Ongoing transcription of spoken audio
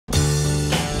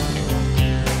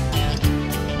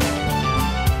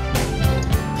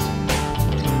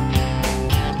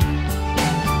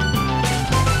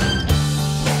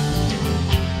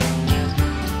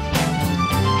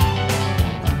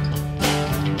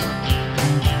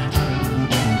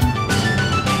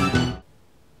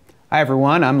Hi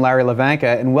everyone, I'm Larry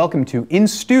Hlavenka and welcome to In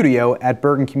Studio at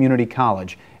Bergen Community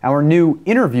College, our new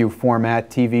interview format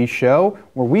TV show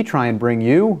where we try and bring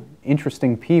you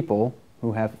interesting people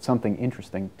who have something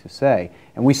interesting to say.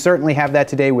 And we certainly have that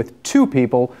today with two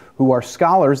people who are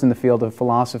scholars in the field of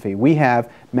philosophy. We have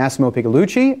Massimo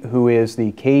Pigliucci, who is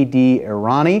the K.D.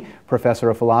 Irani Professor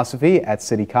of Philosophy at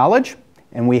City College,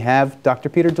 and we have Dr.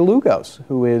 Peter Dlugos,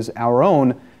 who is our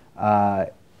own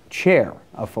Chair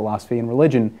of Philosophy and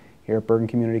Religion here at Bergen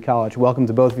Community College. Welcome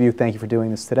to both of you. Thank you for doing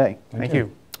this today. Thank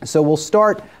you. So we'll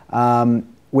start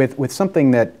with something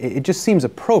that it just seems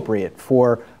appropriate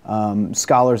for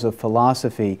scholars of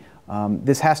philosophy.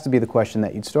 This has to be the question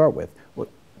that you'd start with.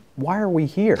 Why are we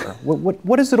here?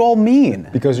 What does it all mean?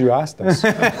 Because you asked us.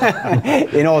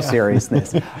 In all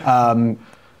seriousness.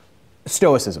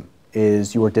 Stoicism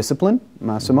is your discipline,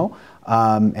 Massimo,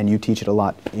 and you teach it a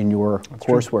lot in your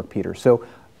coursework, Peter. So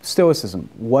Stoicism,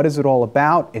 what is it all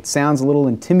about? It sounds a little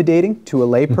intimidating to a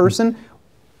layperson.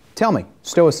 Tell me,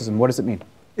 Stoicism, what does it mean?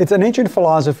 It's an ancient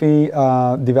philosophy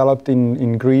developed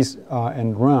in Greece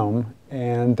and Rome,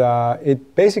 and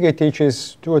it basically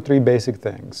teaches two or three basic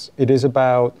things. It is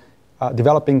about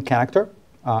developing character.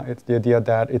 It's the idea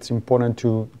that it's important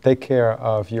to take care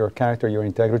of your character, your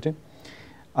integrity.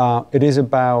 It is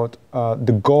about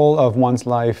the goal of one's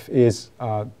life is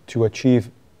to achieve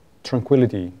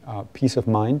tranquility, peace of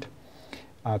mind,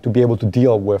 to be able to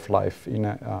deal with life in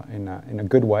a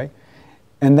good way.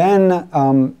 And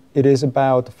then it is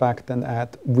about the fact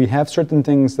that we have certain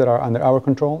things that are under our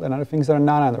control and other things that are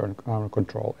not under our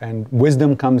control. And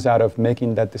wisdom comes out of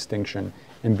making that distinction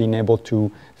and being able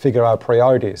to figure out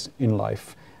priorities in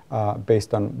life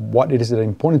based on what it is that is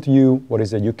important to you, what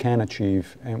is it that you can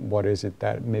achieve, and what is it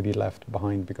that may be left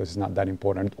behind because it's not that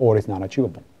important or it's not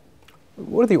achievable.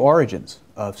 What are the origins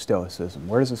of Stoicism?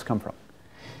 Where does this come from?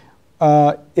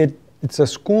 It's a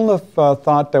school of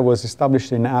thought that was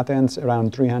established in Athens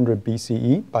around 300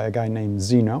 BCE by a guy named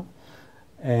Zeno.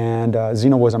 And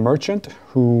Zeno was a merchant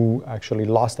who actually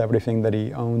lost everything that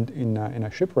he owned in a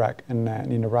shipwreck,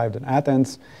 and he arrived in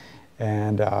Athens.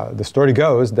 And the story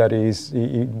goes that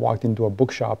he walked into a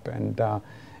bookshop and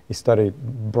he started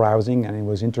browsing, and he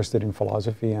was interested in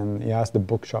philosophy, and he asked the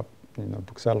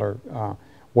bookseller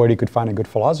where he could find a good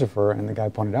philosopher, and the guy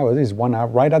pointed out, there's one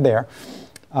right out there.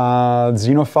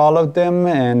 Zeno followed them,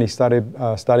 and he started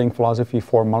studying philosophy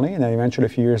formally, and then eventually a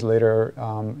few years later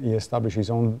he established his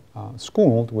own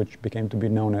school, which became to be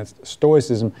known as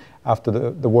Stoicism, after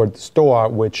the word stoa,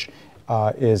 which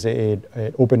is an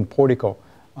open portico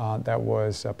that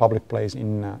was a public place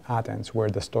in Athens where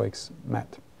the Stoics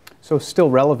met. So still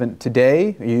relevant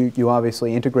today. You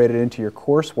obviously integrated it into your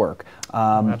coursework.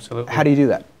 Absolutely. How do you do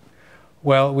that?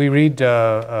 Well, we read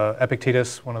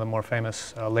Epictetus, one of the more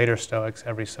famous later Stoics,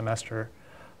 every semester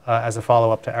as a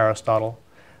follow-up to Aristotle.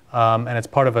 And it's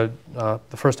part of the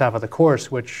first half of the course,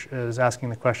 which is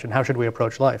asking the question, how should we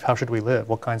approach life? How should we live?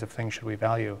 What kinds of things should we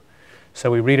value?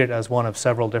 So we read it as one of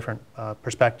several different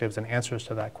perspectives and answers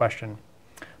to that question.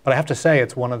 But I have to say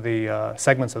it's one of the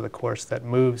segments of the course that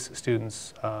moves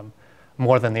students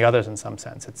more than the others in some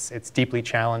sense. It's deeply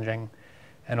challenging.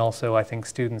 And also, I think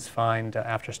students find,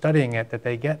 after studying it, that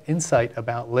they get insight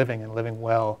about living and living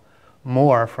well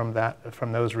more from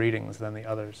those readings than the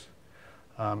others.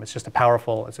 It's just a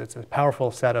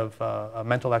powerful set of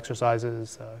mental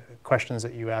exercises, questions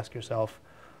that you ask yourself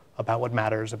about what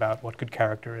matters, about what good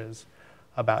character is,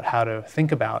 about how to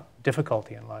think about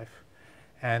difficulty in life.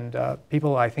 And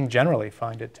people, I think, generally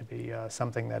find it to be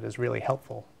something that is really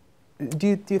helpful. Do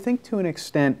you think, to an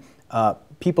extent,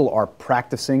 people are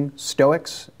practicing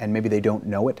Stoics and maybe they don't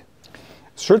know it?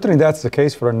 Certainly that's the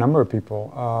case for a number of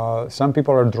people. Some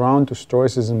people are drawn to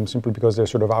Stoicism simply because they're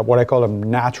sort of what I call them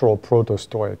natural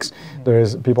proto-Stoics.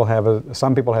 Some people have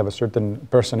a certain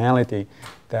personality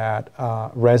that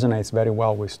resonates very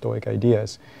well with Stoic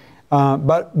ideas.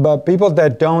 But people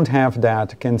that don't have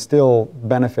that can still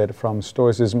benefit from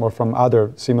Stoicism or from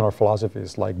other similar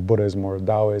philosophies like Buddhism or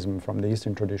Taoism from the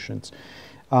Eastern traditions.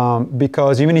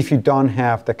 Because even if you don't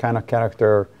have the kind of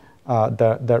character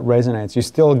that resonates, you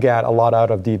still get a lot out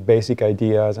of the basic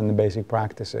ideas and the basic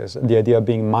practices. The idea of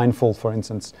being mindful, for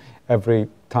instance, every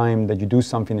time that you do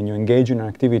something and you engage in an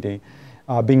activity,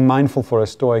 being mindful for a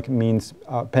Stoic means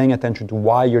paying attention to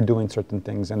why you're doing certain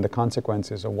things and the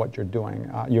consequences of what you're doing.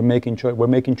 We're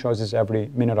making choices every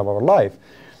minute of our life.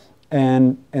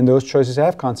 And those choices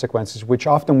have consequences, which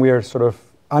often we are sort of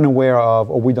unaware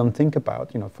of or we don't think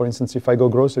about. For instance, if I go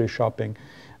grocery shopping,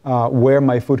 where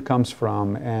my food comes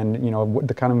from and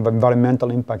the kind of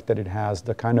environmental impact that it has,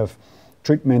 the kind of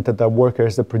treatment that the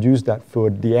workers that produce that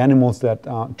food, the animals that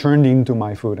turned into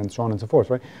my food, and so on and so forth,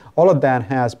 right? All of that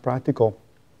has practical,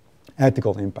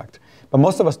 ethical impact. But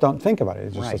most of us don't think about it.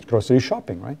 It's just like grocery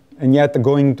shopping, right? And yet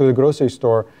going to the grocery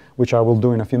store, which I will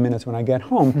do in a few minutes when I get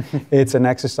home, it's an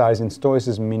exercise in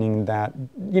Stoicism, meaning that,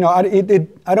 you know,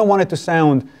 I don't want it to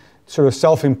sound sort of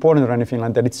self-important or anything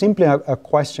like that. It's simply a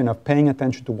question of paying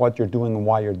attention to what you're doing and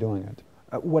why you're doing it.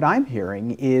 What I'm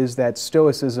hearing is that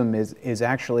Stoicism is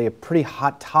actually a pretty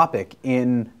hot topic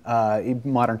in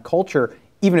modern culture,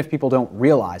 even if people don't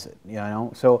realize it, you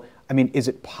know? So, I mean, is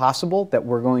it possible that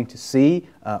we're going to see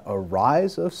a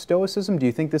rise of Stoicism? Do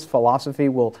you think this philosophy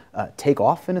will take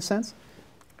off in a sense?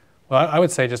 Well, I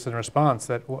would say just in response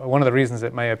that one of the reasons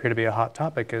it may appear to be a hot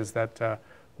topic is that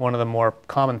one of the more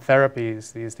common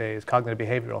therapies these days, cognitive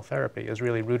behavioral therapy, is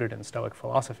really rooted in Stoic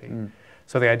philosophy.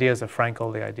 So the ideas of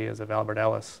Frankl, the ideas of Albert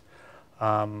Ellis,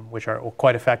 which are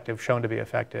quite effective, shown to be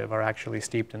effective, are actually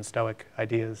steeped in Stoic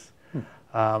ideas.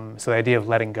 So the idea of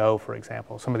letting go, for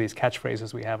example, some of these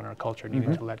catchphrases we have in our culture,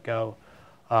 needing to let go,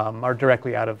 are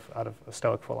directly out of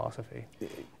Stoic philosophy.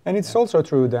 And it's also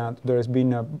true that there has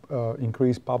been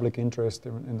increased public interest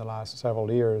in the last several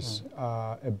years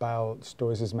about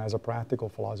Stoicism as a practical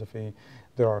philosophy.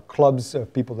 There are clubs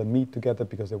of people that meet together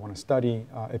because they want to study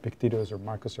Epictetus or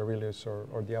Marcus Aurelius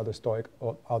or the other Stoic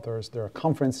authors. There are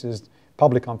conferences,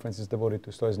 public conferences devoted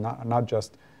to Stoicism, not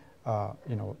just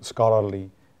you know, scholarly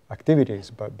activities,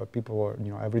 but people who are,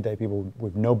 you know, everyday people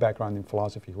with no background in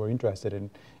philosophy who are interested in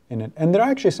it. And there are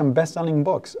actually some best-selling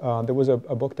books. There was a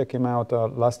book that came out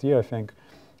last year, I think,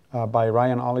 by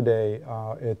Ryan Holiday.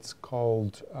 It's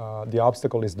called The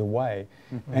Obstacle is the Way.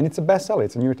 And it's a bestseller.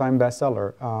 It's a New York Times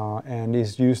bestseller. And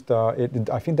is used,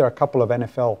 I think there are a couple of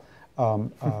NFL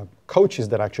coaches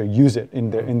that actually use it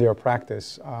in their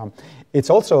practice. It's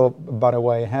also, by the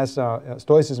way, has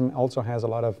Stoicism also has a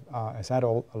lot of has had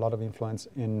a lot of influence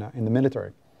in the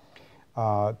military.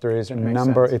 There is a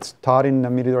number. It's taught in the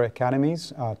military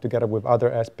academies together with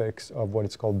other aspects of what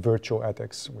is called virtue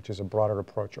ethics, which is a broader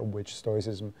approach of which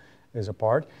Stoicism is a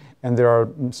part. And there are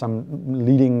some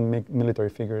leading military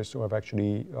figures who have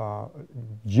actually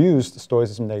used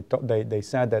Stoicism. They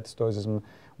said that Stoicism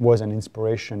was an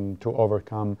inspiration to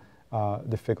overcome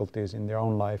difficulties in their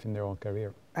own life, in their own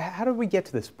career. How did we get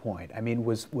to this point? I mean,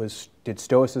 did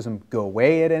Stoicism go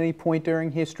away at any point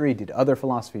during history? Did other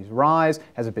philosophies rise?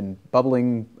 Has it been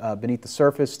bubbling beneath the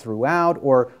surface throughout?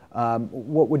 Or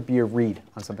what would be your read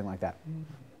on something like that?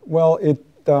 Well,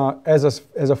 as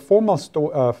a formal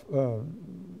school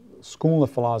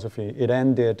of philosophy, it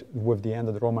ended with the end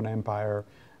of the Roman Empire,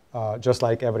 just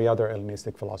like every other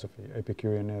Hellenistic philosophy,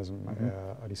 Epicureanism,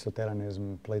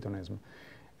 Aristotelianism, Platonism.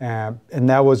 And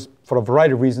that was for a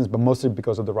variety of reasons, but mostly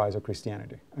because of the rise of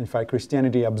Christianity. In fact,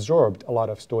 Christianity absorbed a lot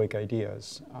of Stoic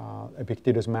ideas.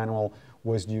 Epictetus' manual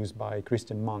was used by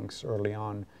Christian monks early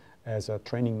on as a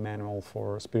training manual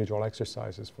for spiritual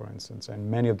exercises, for instance.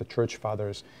 And many of the church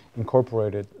fathers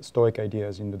incorporated Stoic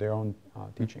ideas into their own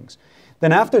teachings.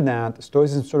 Then after that,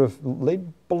 Stoicism sort of laid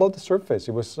below the surface.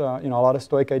 It was, you know, a lot of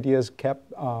Stoic ideas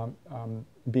kept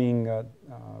being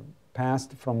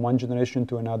passed from one generation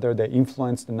to another. They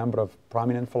influenced a number of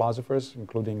prominent philosophers,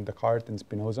 including Descartes and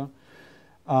Spinoza.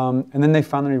 And then they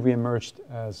finally reemerged,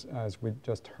 as we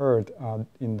just heard,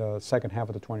 in the second half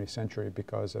of the 20th century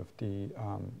because of the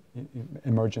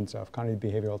emergence of cognitive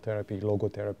behavioral therapy,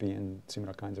 logotherapy, and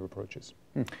similar kinds of approaches.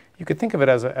 You could think of it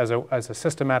as a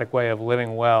systematic way of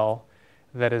living well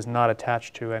that is not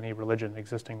attached to any religion,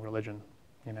 existing religion.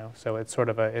 You know, so it's sort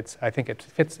of I think it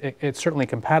fits. It's certainly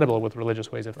compatible with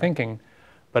religious ways of thinking,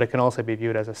 but it can also be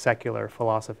viewed as a secular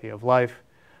philosophy of life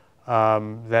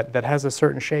that has a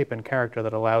certain shape and character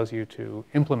that allows you to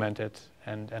implement it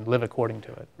and live according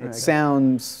to it. It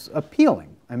sounds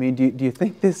appealing. I mean, do you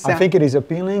think this? I think it is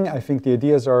appealing. I think the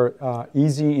ideas are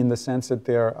easy in the sense that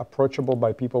they're approachable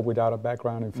by people without a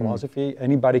background in philosophy.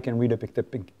 Anybody can read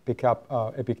pick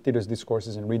up Epictetus'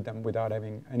 discourses and read them without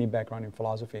having any background in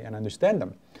philosophy and understand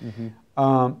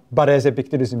them. But as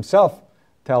Epictetus himself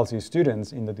tells his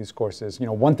students in the discourses, you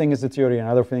know, one thing is the theory,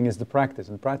 another thing is the practice.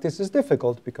 And practice is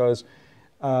difficult because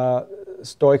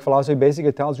Stoic philosophy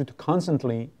basically tells you to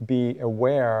constantly be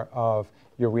aware of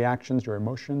your reactions, your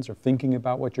emotions, or thinking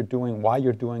about what you're doing, why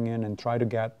you're doing it, and try to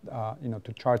get, you know,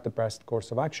 to chart the best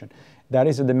course of action. That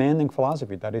is a demanding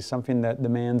philosophy. That is something that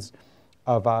demands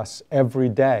of us every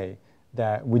day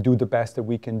that we do the best that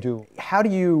we can do. How do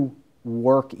you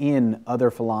work in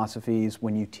other philosophies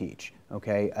when you teach?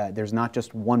 Okay, there's not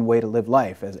just one way to live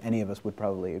life, as any of us would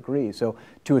probably agree. So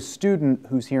to a student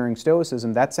who's hearing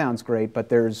Stoicism, that sounds great, but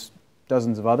there's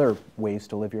dozens of other ways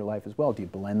to live your life as well. Do you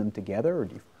blend them together, or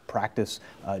do you practice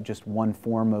just one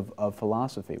form of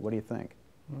philosophy. What do you think?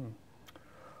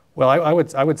 Well,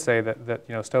 I would say that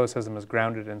you know, Stoicism is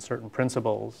grounded in certain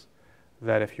principles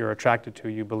that if you're attracted to,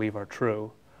 you believe are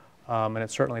true. And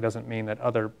it certainly doesn't mean that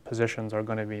other positions are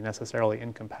going to be necessarily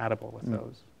incompatible with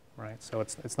those, right? So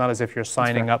it's not as if you're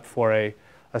signing up for a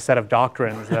set of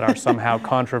doctrines that are somehow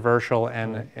controversial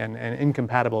and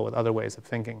incompatible with other ways of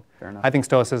thinking. Fair enough. I think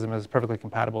Stoicism is perfectly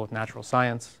compatible with natural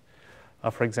science,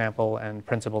 for example, and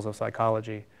principles of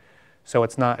psychology. So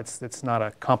it's not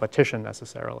a competition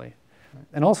necessarily.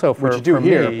 And also for, which you do for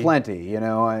hear me, plenty, you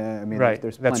know, I mean, right,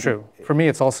 there's plenty. that's true. For me,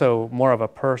 it's also more of a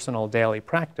personal daily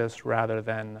practice rather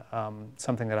than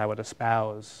something that I would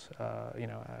espouse, you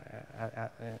know,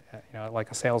 like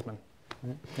a salesman.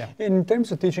 Yeah. In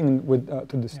terms of teaching with,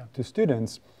 to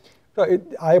students, so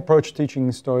I approach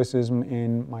teaching Stoicism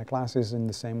in my classes in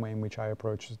the same way in which I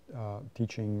approach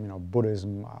teaching, you know,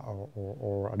 Buddhism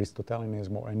or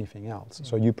Aristotelianism or anything else.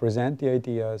 So you present the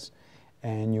ideas,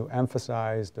 and you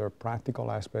emphasize their practical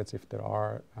aspects, if there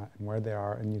are, and where they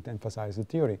are, and you emphasize the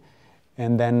theory.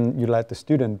 And then you let the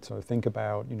student sort of think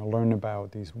about, you know, learn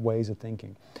about these ways of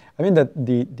thinking. I mean that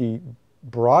the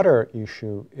broader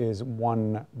issue is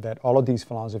one that all of these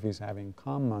philosophies have in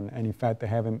common, and in fact they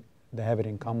have it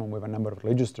in common with a number of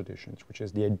religious traditions, which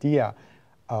is the idea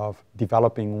of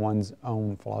developing one's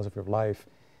own philosophy of life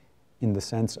in the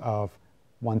sense of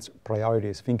one's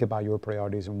priorities. Think about your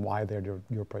priorities and why they're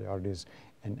your priorities,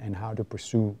 and how to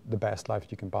pursue the best life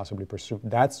you can possibly pursue.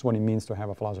 That's what it means to have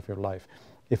a philosophy of life.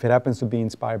 If it happens to be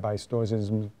inspired by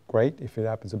Stoicism, great. If it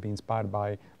happens to be inspired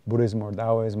by Buddhism or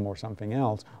Taoism or something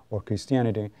else, or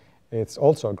Christianity, it's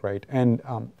also great. And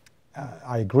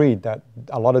I agree that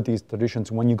a lot of these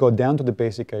traditions, when you go down to the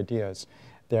basic ideas,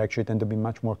 they actually tend to be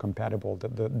much more compatible.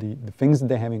 The things that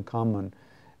they have in common,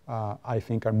 I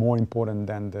think, are more important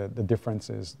than the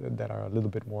differences that are a little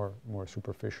bit more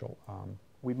superficial.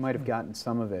 We might have gotten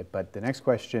some of it, but the next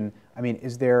question, I mean,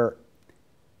 is there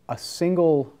a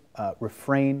single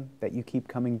refrain that you keep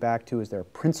coming back to? Is there a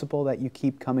principle that you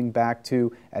keep coming back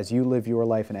to as you live your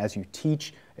life and as you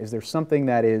teach? Is there something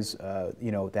that is,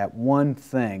 you know, that one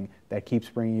thing that keeps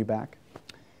bringing you back?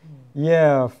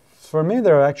 Yeah. For me,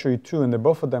 there are actually two, and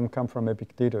both of them come from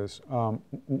Epictetus.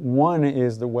 One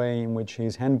is the way in which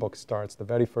his handbook starts. The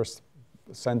very first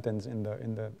sentence in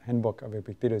the handbook of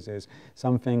Epictetus is,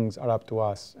 "Some things are up to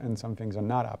us, and some things are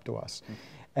not up to us."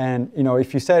 And you know,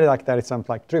 if you say it like that, it sounds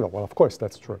like trivial. Well, of course,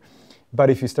 that's true. But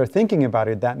if you start thinking about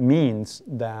it, that means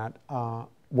that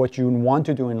what you want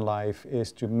to do in life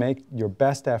is to make your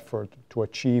best effort to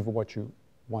achieve what you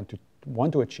want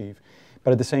to achieve.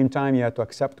 But at the same time, you have to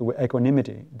accept with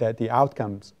equanimity that the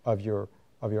outcomes of your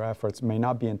efforts may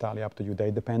not be entirely up to you. They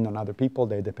depend on other people,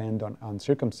 they depend on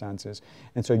circumstances.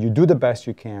 And so you do the best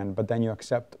you can, but then you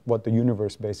accept what the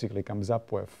universe basically comes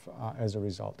up with as a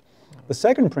result. The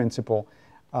second principle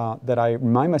that I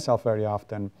remind myself very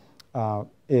often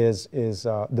is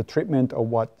the treatment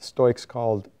of what Stoics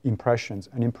called impressions.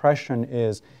 An impression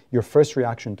is your first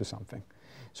reaction to something.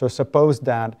 So suppose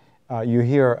that you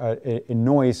hear a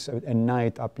noise at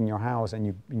night up in your house,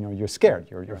 and you're scared,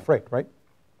 you're afraid, right?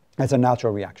 That's a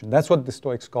natural reaction. That's what the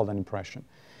Stoics called an impression.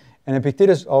 And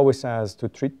Epictetus always says to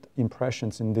treat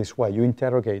impressions in this way. You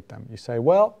interrogate them. You say,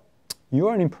 well,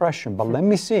 you're an impression, but let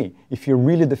me see if you're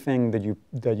really the thing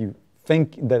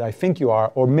that I think you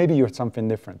are, or maybe you're something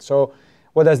different. So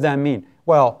what does that mean?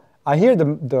 Well, I hear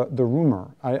the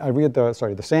rumor, I read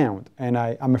the sound, and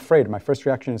I'm afraid. My first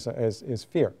reaction is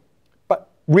fear.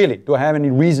 Really, do I have any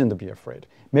reason to be afraid?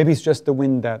 Maybe it's just the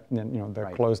wind that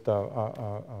Right. closed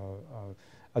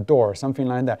a door or something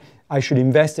like that. I should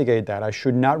investigate that. I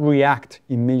should not react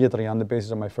immediately on the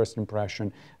basis of my first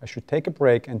impression. I should take a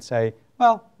break and say,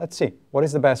 well, let's see. What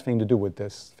is the best thing to do with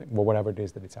this thing, or whatever it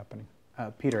is that it's happening?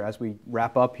 Peter, as we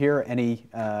wrap up here, any...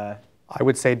 I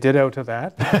would say ditto to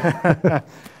that.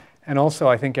 And also,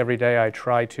 I think every day I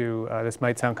try to, this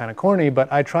might sound kind of corny,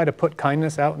 but I try to put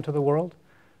kindness out into the world,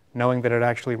 knowing that it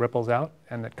actually ripples out,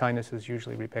 and that kindness is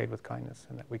usually repaid with kindness,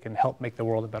 and that we can help make the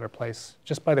world a better place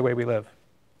just by the way we live.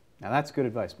 Now that's good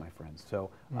advice, my friends. So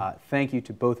thank you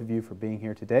to both of you for being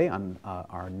here today on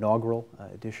our inaugural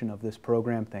edition of this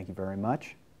program. Thank you very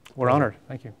much. We're honored.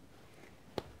 Thank you.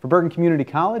 For Bergen Community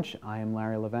College, I am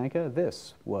Larry Hlavenka.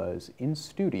 This was In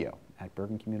Studio at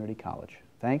Bergen Community College.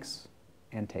 Thanks,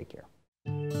 and take care.